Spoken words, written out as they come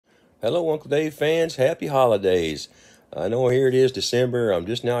Hello, Uncle Dave fans. Happy holidays. I know here it is December. I'm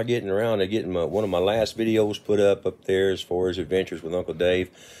just now getting around to getting one of my last videos put up there as far as adventures with Uncle Dave.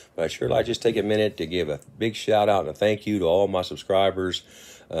 But I'd sure like to just take a minute to give a big shout out and a thank you to all my subscribers.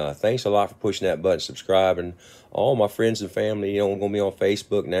 Thanks a lot for pushing that button, subscribing. All my friends and family, I'm going to be on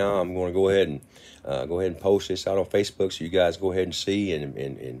Facebook now. I'm going to go ahead and post this out on Facebook so you guys go ahead and see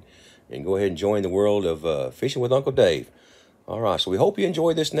and go ahead and join the world of fishing with Uncle Dave. All right, so we hope you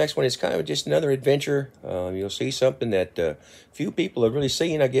enjoy this next one. It's kind of just another adventure. You'll see something that few people have really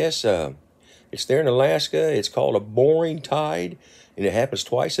seen, I guess. It's there in Alaska. It's called a boring tide, and it happens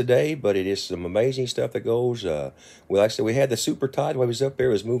twice a day, but it is some amazing stuff that goes. Well, like I said, we had the super tide when I was up there.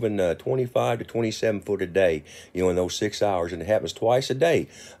 It was moving 25 to 27 foot a day, in those 6 hours, and it happens twice a day.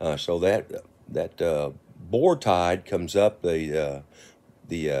 So that boar tide comes up the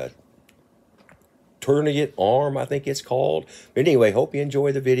Tourniquet Arm, I think it's called. But anyway, hope you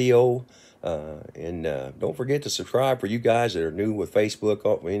enjoy the video. And don't forget to subscribe for you guys that are new with Facebook,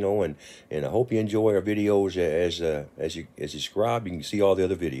 and I hope you enjoy our videos as you subscribe. You can see all the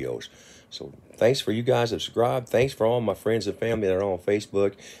other videos. So thanks for you guys that subscribe. Thanks for all my friends and family that are on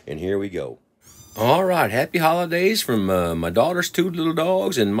Facebook. And here we go. All right, happy holidays from my daughter's two little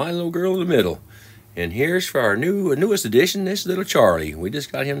dogs and my little girl in the middle. And here's for our newest addition, this little Charlie. We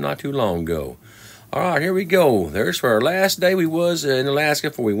just got him not too long ago. All right, here we go. There's for our last day we was in Alaska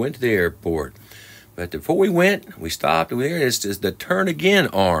before we went to the airport. But before we went, we stopped. There is the Tourniquet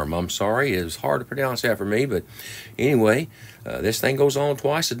Arm. I'm sorry, it was hard to pronounce that for me. But anyway, this thing goes on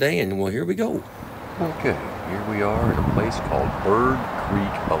twice a day, and well, here we go. Okay, here we are at a place called Bird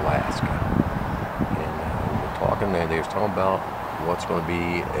Creek, Alaska. And we're talking, and they was talking about what's going to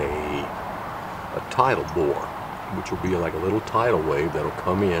be a tidal bore, which will be like a little tidal wave that'll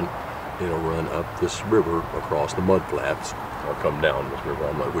come in. It'll run up this river across the mud flats, or come down this river. I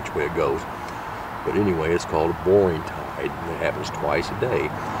don't know which way it goes. But anyway, it's called a boring tide, and it happens twice a day.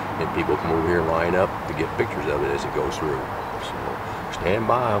 And people come over here and line up to get pictures of it as it goes through. So stand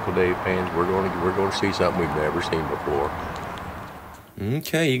by, Uncle Dave fans. We're going to see something we've never seen before.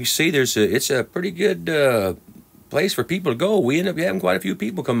 Okay, you can see it's a pretty good place for people to go. We end up having quite a few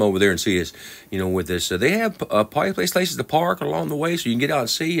people come over there and see us, with this. They have places to park along the way so you can get out and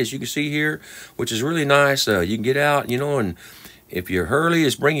see, as you can see here, which is really nice. You can get out, and if you're early,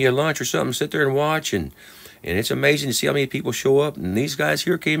 just bring you a lunch or something, sit there and watch, and it's amazing to see how many people show up. And these guys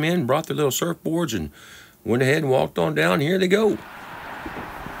here came in, brought their little surfboards, and went ahead and walked on down. Here they go.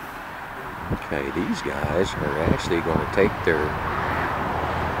 Okay, these guys are actually going to take their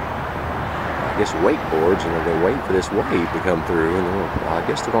wakeboards, and they're waiting for this wave to come through, and I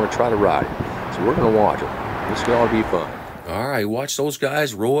guess they're going to try to ride it. So we're going to watch them. This ought to be fun. All right, watch those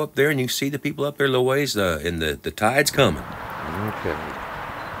guys row up there, and you can see the people up there a little ways, and the tide's coming. Okay,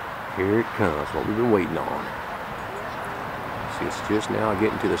 here it comes, what we've been waiting on. See, it's just now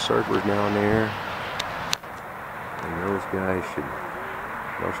getting to the surfers down there, and those guys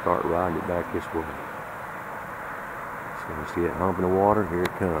they'll start riding it back this way. So you see that hump in the water? Here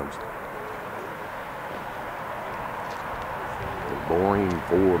it comes. Boring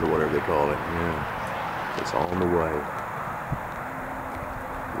Ford, or whatever they call it. Yeah, it's on the way.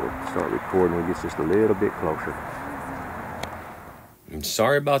 We'll start recording when it gets just a little bit closer. I'm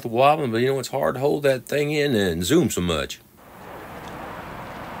sorry about the wobbling, but it's hard to hold that thing in and zoom so much.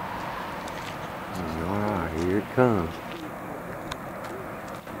 Alright, here it comes.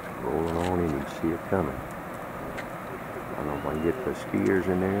 It's rolling on in, you can see it coming. I don't know if I can get the skiers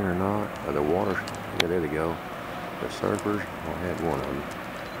in there or not. Or the water, yeah, there they go. The surfers, I had one of them.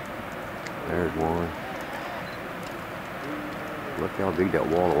 There's one. Look how big that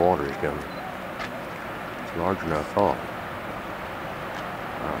wall of water is coming. It's larger than I thought.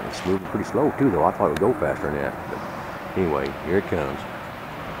 It's moving pretty slow too, though. I thought it would go faster than that. But anyway, here it comes.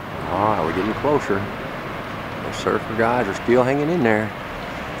 Alright, we're getting closer. The surfer guys are still hanging in there.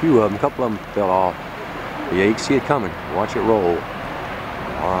 A few of them, a couple of them fell off. But yeah, you can see it coming. Watch it roll.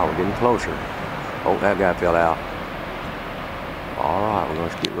 Alright, we're getting closer. Oh, that guy fell out. Alright, we're going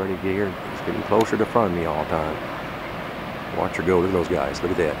to get ready to get here. It's getting closer to front of me all the time. Watch her go. Look at those guys.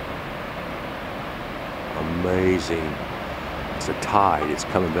 Look at that. Amazing. It's a tide. It's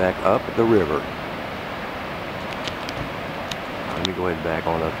coming back up the river. Let me go ahead and back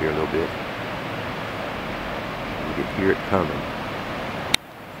on up here a little bit. You can hear it coming.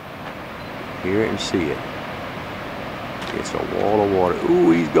 Hear it and see it. It's a wall of water. Ooh,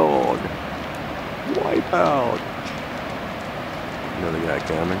 he's gone. Wipe out. Another guy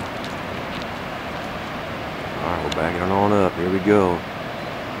coming. Alright, we're backing on up. Here we go.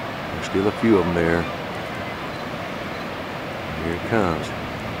 There's still a few of them there. Here it comes.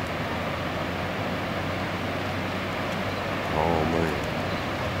 Oh, man.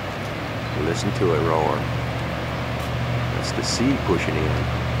 Listen to it roar. That's the sea pushing in.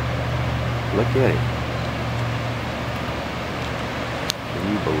 Look at it. Can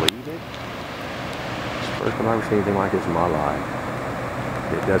you believe it? It's the first time I've ever seen anything like this in my life.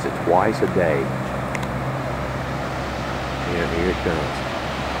 It does it twice a day. And here it comes.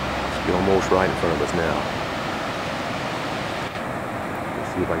 It's almost right in front of us now. Let's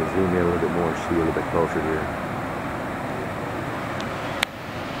see if I can zoom in a little bit more and see a little bit closer here.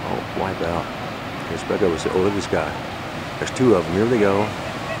 Oh, wipe out. Let's back over. Oh, look at this guy. There's two of them. Here they go.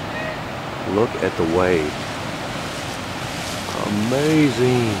 Look at the wave.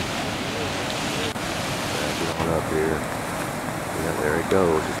 Amazing. Back it on up here. Yeah, there it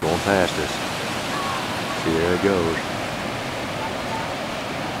goes. It's going past us. See, there it goes.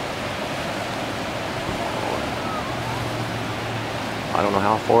 I don't know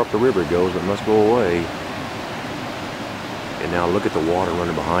how far up the river it goes, but it must go away. And now look at the water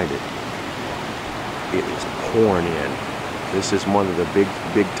running behind it. It is pouring in. This is one of the big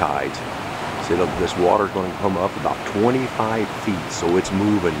tides. See, look, this water is going to come up about 25 feet, so it's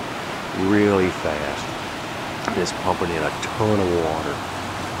moving really fast. It's pumping in a ton of water.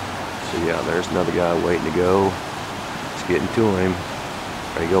 So yeah, there's another guy waiting to go. It's getting to him.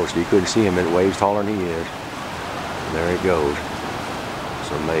 There he goes. So you couldn't see him. It waves taller than he is. And there he goes.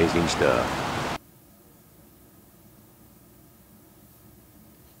 It's amazing stuff.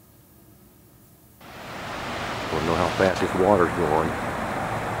 I don't know how fast this water's going.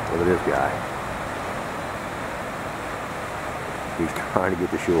 Look at this guy. He's trying to get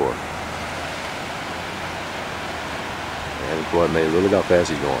to shore. And boy, man, look how fast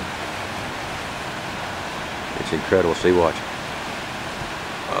he's going. It's incredible. See, watch.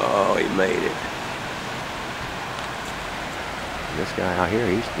 Oh, he made it. And this guy out here,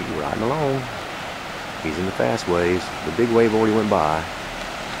 he's riding along. He's in the fast waves. The big wave already went by.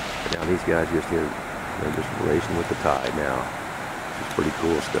 But now these guys just here, they're just racing with the tide now. It's pretty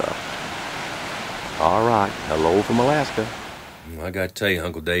cool stuff. All right, hello from Alaska. I got to tell you,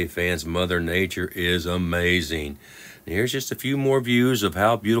 Uncle Dave fans, Mother Nature is amazing. Here's just a few more views of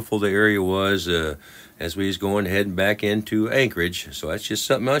how beautiful the area was as we was heading back into Anchorage. So that's just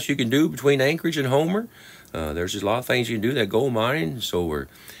something else you can do between Anchorage and Homer. There's just a lot of things you can do that gold mining. So we're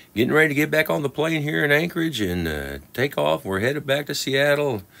getting ready to get back on the plane here in Anchorage and take off. We're headed back to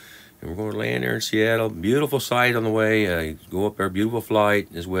Seattle. And we're going to land there in Seattle. Beautiful sight on the way. Go up there, beautiful flight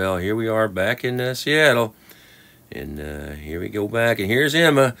as well. Here we are back in Seattle. And here we go back. And here's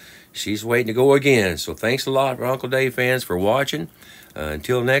Emma. She's waiting to go again. So thanks a lot, Uncle Dave fans, for watching.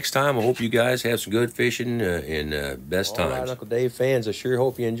 Until next time, I hope you guys have some good fishing and best times. All right, Uncle Dave fans, I sure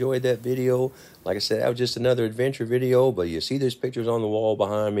hope you enjoyed that video. Like I said, that was just another adventure video, but you see those pictures on the wall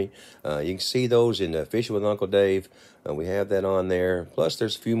behind me. You can see those in Fishing with Uncle Dave. We have that on there. Plus,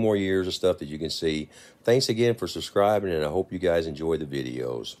 there's a few more years of stuff that you can see. Thanks again for subscribing, and I hope you guys enjoy the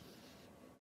videos.